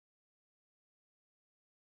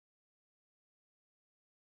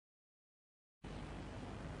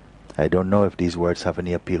I don't know if these words have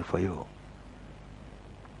any appeal for you.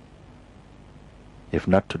 If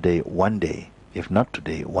not today, one day. If not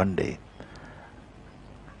today, one day.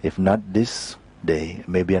 If not this day,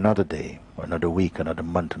 maybe another day, or another week, another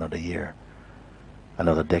month, another year,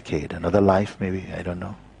 another decade, another life maybe, I don't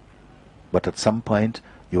know. But at some point,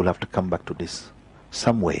 you will have to come back to this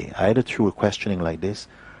some way, either through a questioning like this,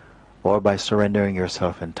 or by surrendering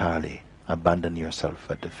yourself entirely, abandon yourself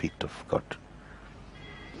at the feet of God.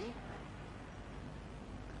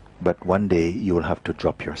 But one day you will have to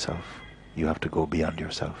drop yourself. You have to go beyond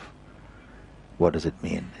yourself. What does it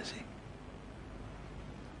mean, you see?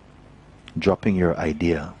 Dropping your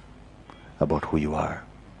idea about who you are.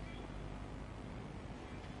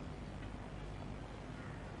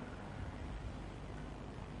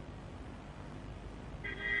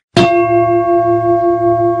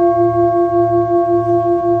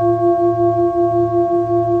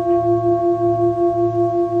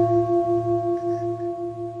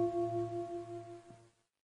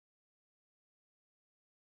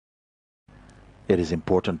 It is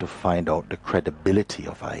important to find out the credibility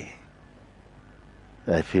of I.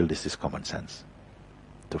 I feel this is common sense.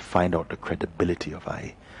 To find out the credibility of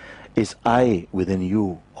I. Is I within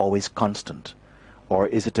you always constant? Or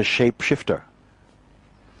is it a shapeshifter?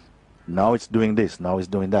 Now it's doing this, now it's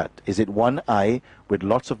doing that. Is it one I with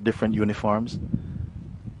lots of different uniforms?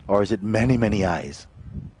 Or is it many, many eyes?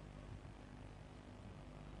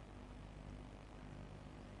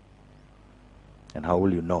 And how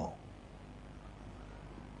will you know?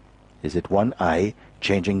 Is it one I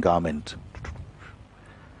changing garment?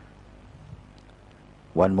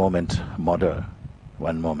 One moment mother,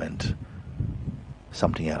 one moment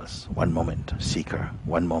something else, one moment seeker,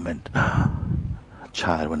 one moment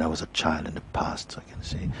child, when I was a child in the past, I can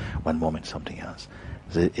say, one moment something else.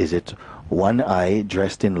 Is it one I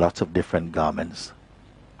dressed in lots of different garments,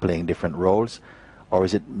 playing different roles, or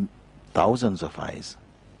is it thousands of eyes?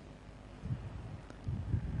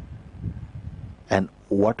 And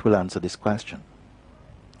what will answer this question?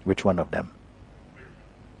 Which one of them?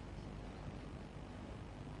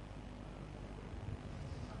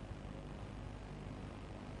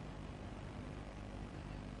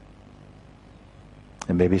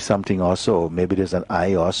 And maybe something also, maybe there's an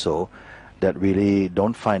I also that really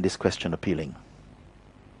don't find this question appealing.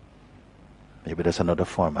 Maybe there's another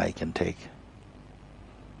form I can take.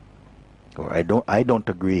 Or I don't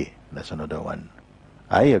agree, that's another one.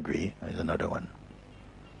 I agree is another one.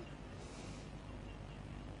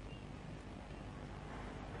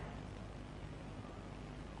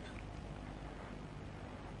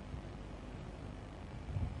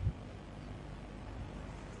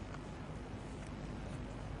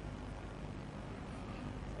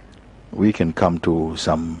 We can come to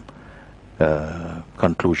some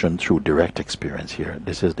conclusion through direct experience here.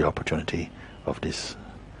 This is the opportunity of this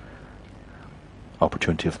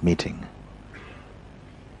opportunity of meeting,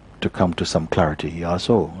 to come to some clarity.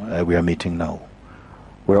 Also, we are meeting now.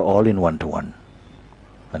 We're all in one-to-one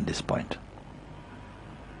at this point.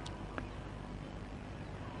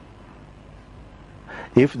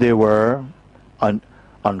 If there were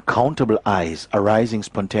uncountable eyes arising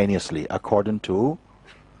spontaneously according to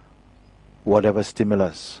whatever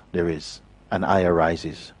stimulus there is, an eye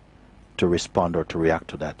arises to respond or to react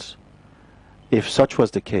to that. If such was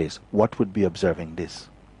the case, what would be observing this?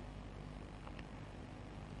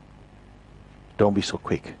 Don't be so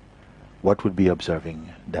quick. What would be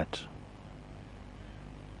observing that?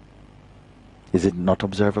 Is it not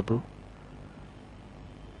observable?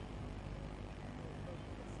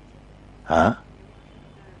 Huh?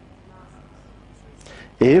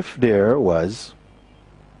 If there was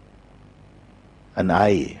an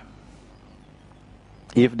I,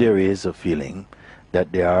 if there is a feeling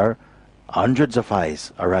that there are hundreds of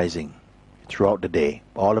eyes arising throughout the day,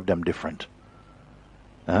 all of them different,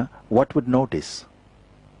 what would know this?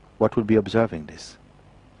 What would be observing this?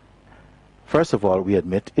 First of all, we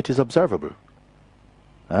admit it is observable.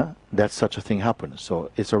 That such a thing happens,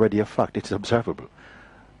 so it's already a fact, it's observable.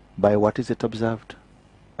 By what is it observed?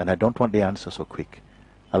 And I don't want the answer so quick.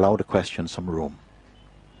 Allow the question some room.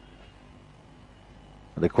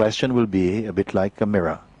 The question will be a bit like a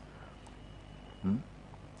mirror.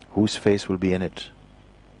 Whose face will be in it?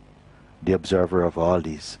 The observer of all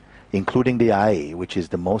these, including the eye, which is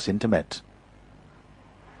the most intimate,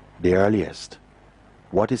 the earliest.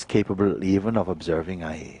 What is capable even of observing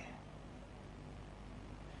eye?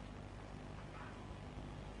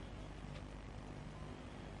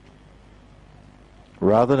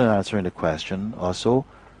 Rather than answering the question, also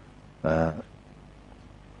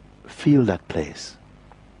feel that place.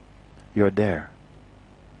 You're there.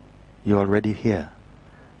 You're already here.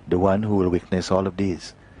 the one who will witness all of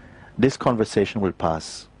these. This conversation will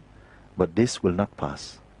pass, but this will not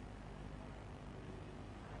pass.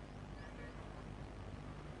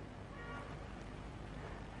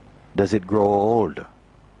 Does it grow old?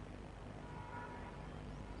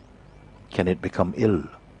 Can it become ill?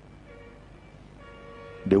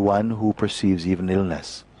 The one who perceives even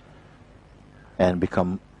illness and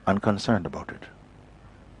become unconcerned about it.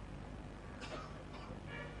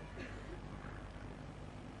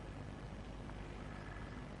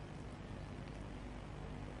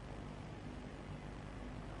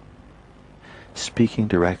 Speaking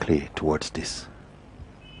directly towards this.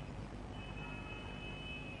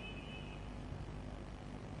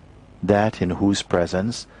 That in whose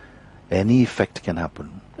presence any effect can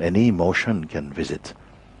happen, any emotion can visit,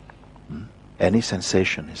 any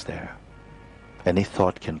sensation is there, any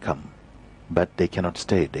thought can come, but they cannot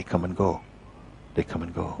stay, they come and go, they come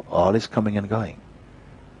and go. All is coming and going.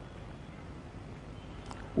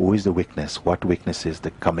 Who is the witness? What witness is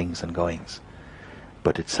the comings and goings?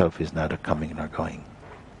 But itself is neither coming nor going.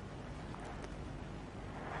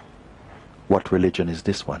 What religion is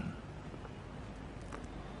this one?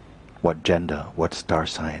 What gender? What star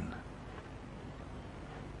sign?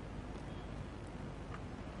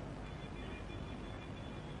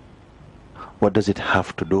 What does it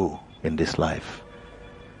have to do in this life?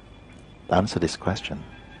 Answer this question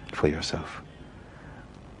for yourself.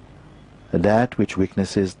 That which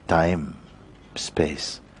witnesses time,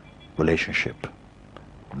 space, relationship,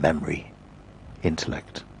 memory,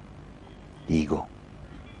 intellect, ego.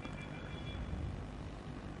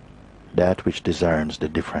 That which discerns the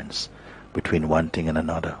difference between one thing and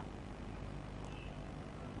another.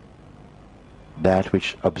 That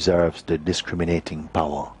which observes the discriminating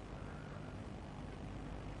power,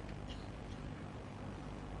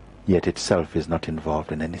 yet itself is not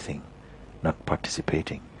involved in anything, not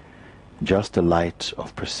participating. Just the light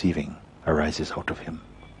of perceiving arises out of him.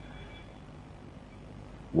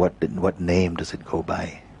 What name does it go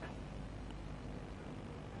by?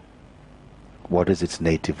 What is its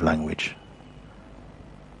native language?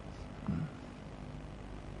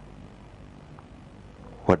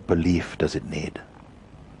 What belief does it need?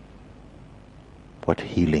 What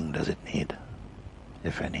healing does it need,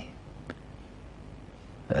 if any?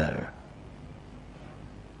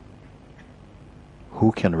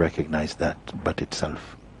 Who can recognize that but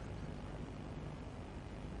itself?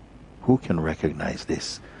 Who can recognize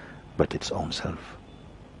this but its own self?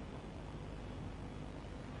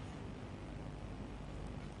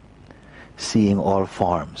 Seeing all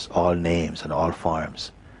forms, all names and all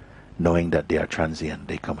forms, knowing that they are transient,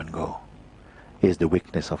 they come and go, is the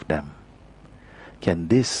witness of them. Can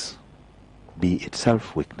this be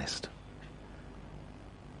itself witnessed?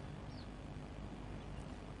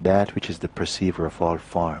 That which is the perceiver of all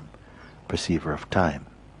form, perceiver of time,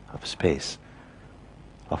 of space,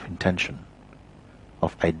 of intention,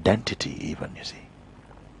 of identity even, you see.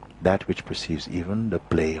 That which perceives even the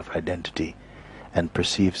play of identity and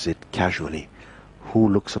perceives it casually. Who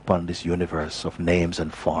looks upon this universe of names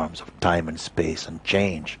and forms, of time and space and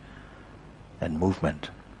change and movement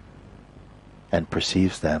and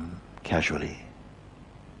perceives them casually?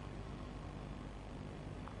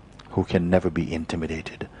 Who can never be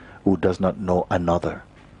intimidated, who does not know another,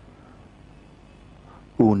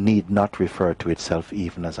 who need not refer to itself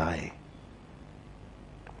even as I.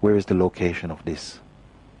 Where is the location of this?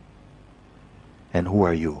 And who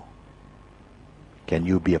are you? Can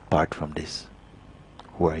you be apart from this?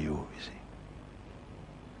 Who are you see?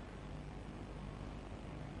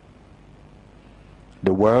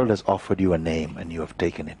 The world has offered you a name and you have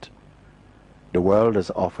taken it. The world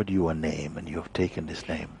has offered you a name and you have taken this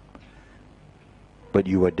name. But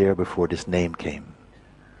you were there before this name came.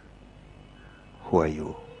 Who are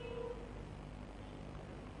you?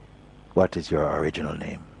 What is your original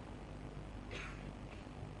name?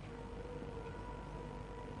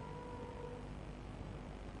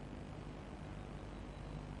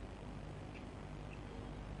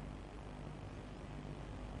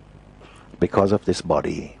 Because of this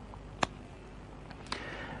body,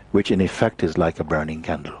 which in effect is like a burning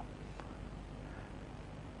candle,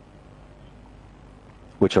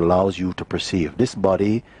 which allows you to perceive. This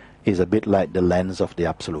body is a bit like the lens of the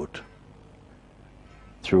Absolute,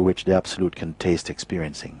 through which the Absolute can taste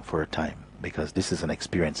experiencing for a time, because this is an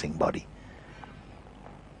experiencing body.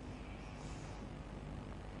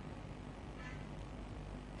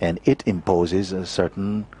 And it imposes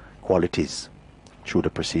certain qualities through the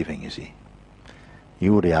perceiving, you see.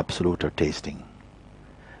 You, the Absolute, are tasting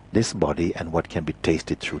this body and what can be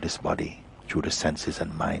tasted through this body, through the senses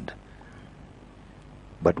and mind.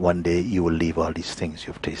 but one day you will leave all these things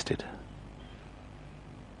you've tasted.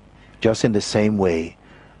 Just in the same way,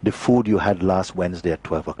 the food you had last Wednesday at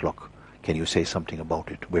 12 o'clock, can you say something about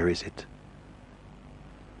it? Where is it?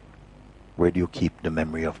 Where do you keep the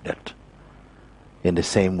memory of that? In the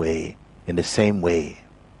same way,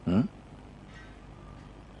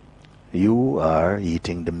 you are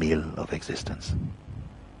eating the meal of existence.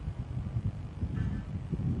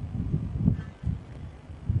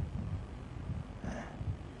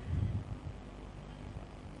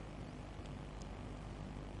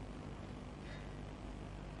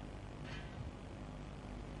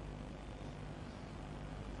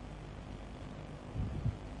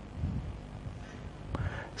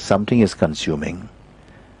 Something is consuming,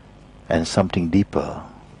 and something deeper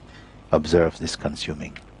observes this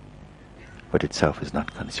consuming, but itself is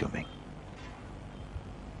not consuming.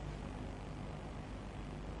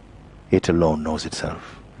 It alone knows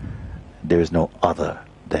itself. There is no other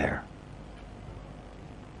there.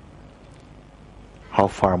 How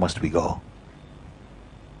far must we go?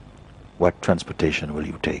 What transportation will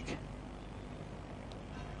you take?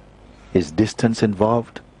 Is distance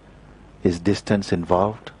involved? Is distance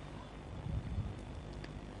involved?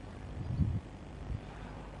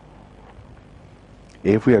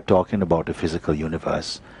 If we are talking about the physical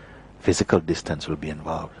universe, physical distance will be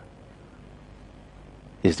involved.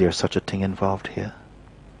 Is there such a thing involved here?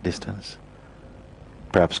 Distance?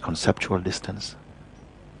 Perhaps conceptual distance?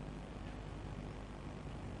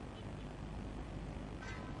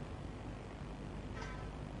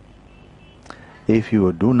 If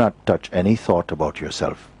you do not touch any thought about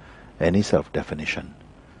yourself, any self-definition,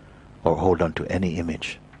 or hold on to any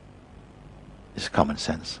image, it's common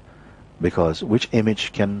sense. Because which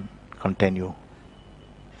image can contain you?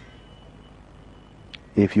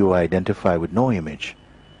 If you identify with no image,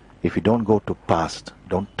 if you don't go to past,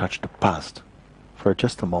 don't touch the past. For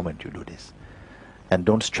just a moment you do this. And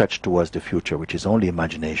don't stretch towards the future, which is only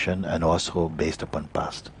imagination and also based upon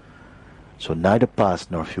past. So neither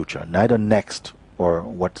past nor future, neither next or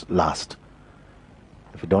what's last.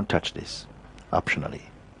 If you don't touch this, optionally,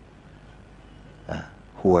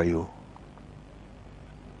 who are you?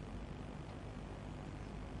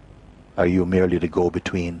 Are you merely the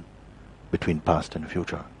go-between between past and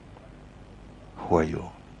future? Who are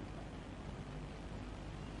you?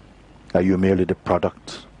 Are you merely the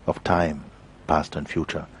product of time, past and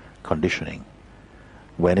future, conditioning?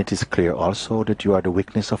 When it is clear also that you are the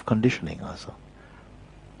witness of conditioning also.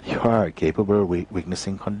 You are capable of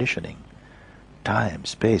witnessing conditioning. Time,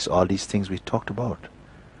 space, all these things we talked about.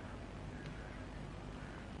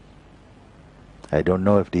 I don't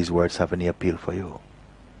know if these words have any appeal for you.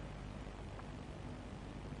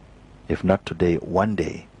 If not today, one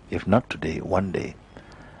day. If not today, one day.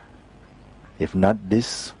 If not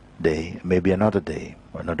this day, maybe another day,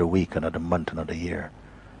 or another week, another month, another year,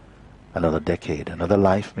 another decade, another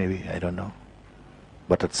life maybe, I don't know.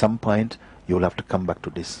 But at some point, you'll have to come back to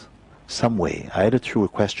this some way, either through a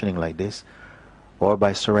questioning like this, or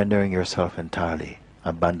by surrendering yourself entirely,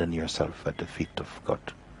 abandon yourself at the feet of God.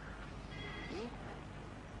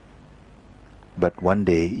 But one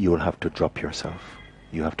day you will have to drop yourself.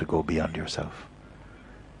 You have to go beyond yourself.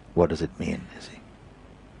 What does it mean, you see?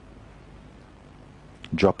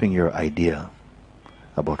 Dropping your idea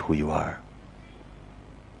about who you are.